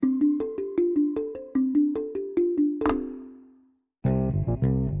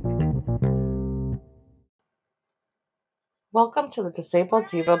Welcome to the Disabled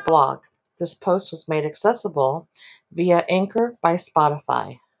Diva blog. This post was made accessible via Anchor by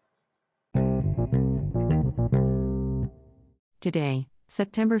Spotify. Today,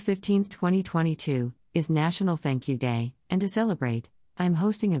 September 15, 2022, is National Thank You Day, and to celebrate, I'm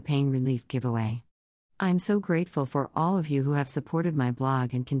hosting a pain relief giveaway. I'm so grateful for all of you who have supported my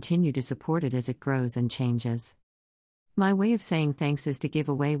blog and continue to support it as it grows and changes. My way of saying thanks is to give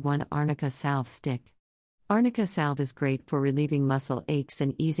away one Arnica Salve stick. Arnica Salve is great for relieving muscle aches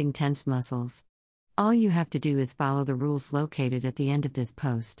and easing tense muscles. All you have to do is follow the rules located at the end of this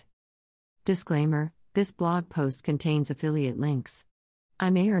post. Disclaimer: this blog post contains affiliate links.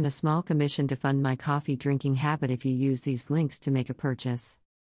 I may earn a small commission to fund my coffee drinking habit if you use these links to make a purchase.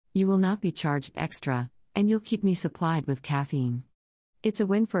 You will not be charged extra, and you'll keep me supplied with caffeine. It's a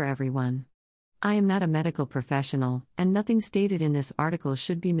win for everyone. I am not a medical professional, and nothing stated in this article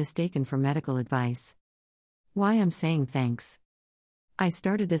should be mistaken for medical advice. Why I'm saying thanks. I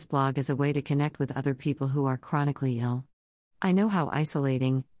started this blog as a way to connect with other people who are chronically ill. I know how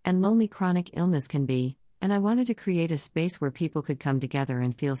isolating and lonely chronic illness can be, and I wanted to create a space where people could come together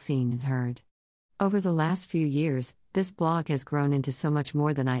and feel seen and heard. Over the last few years, this blog has grown into so much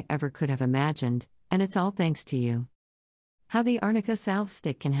more than I ever could have imagined, and it's all thanks to you. How the Arnica Salve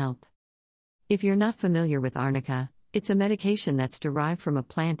stick can help. If you're not familiar with arnica, it's a medication that's derived from a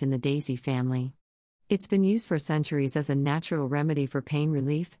plant in the daisy family. It's been used for centuries as a natural remedy for pain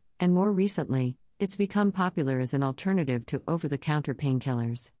relief, and more recently, it's become popular as an alternative to over-the-counter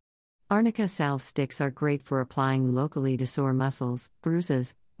painkillers. Arnica Salve sticks are great for applying locally to sore muscles,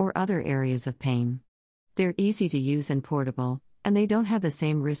 bruises, or other areas of pain. They're easy to use and portable, and they don't have the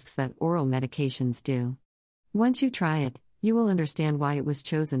same risks that oral medications do. Once you try it, you will understand why it was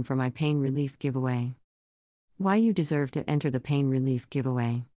chosen for my pain relief giveaway. Why you deserve to enter the pain relief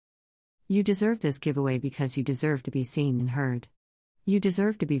giveaway. You deserve this giveaway because you deserve to be seen and heard. You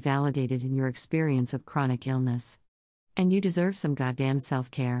deserve to be validated in your experience of chronic illness. And you deserve some goddamn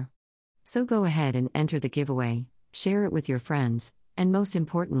self-care. So go ahead and enter the giveaway, share it with your friends, and most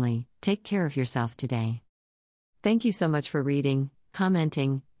importantly, take care of yourself today. Thank you so much for reading,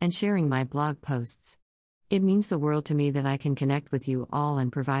 commenting, and sharing my blog posts. It means the world to me that I can connect with you all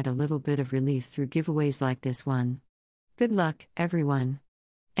and provide a little bit of relief through giveaways like this one. Good luck, everyone.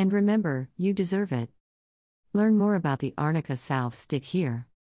 And remember, you deserve it. Learn more about the Arnica Salve stick here.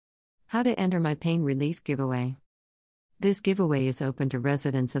 How to enter my pain relief giveaway. This giveaway is open to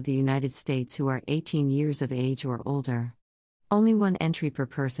residents of the United States who are 18 years of age or older. Only one entry per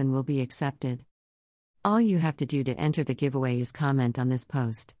person will be accepted. All you have to do to enter the giveaway is comment on this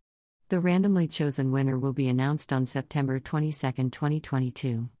post. The randomly chosen winner will be announced on September 22,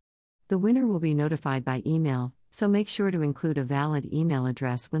 2022. The winner will be notified by email, so make sure to include a valid email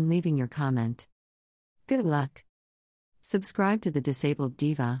address when leaving your comment. Good luck. Subscribe to the Disabled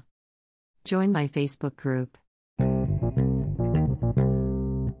Diva. Join my Facebook group.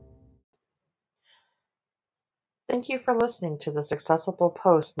 Thank you for listening to this accessible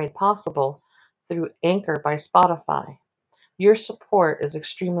post made possible through Anchor by Spotify. Your support is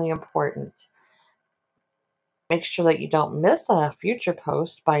extremely important. Make sure that you don't miss a future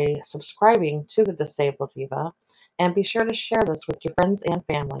post by subscribing to the Disabled Diva, and be sure to share this with your friends and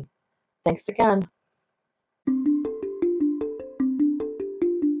family. Thanks again.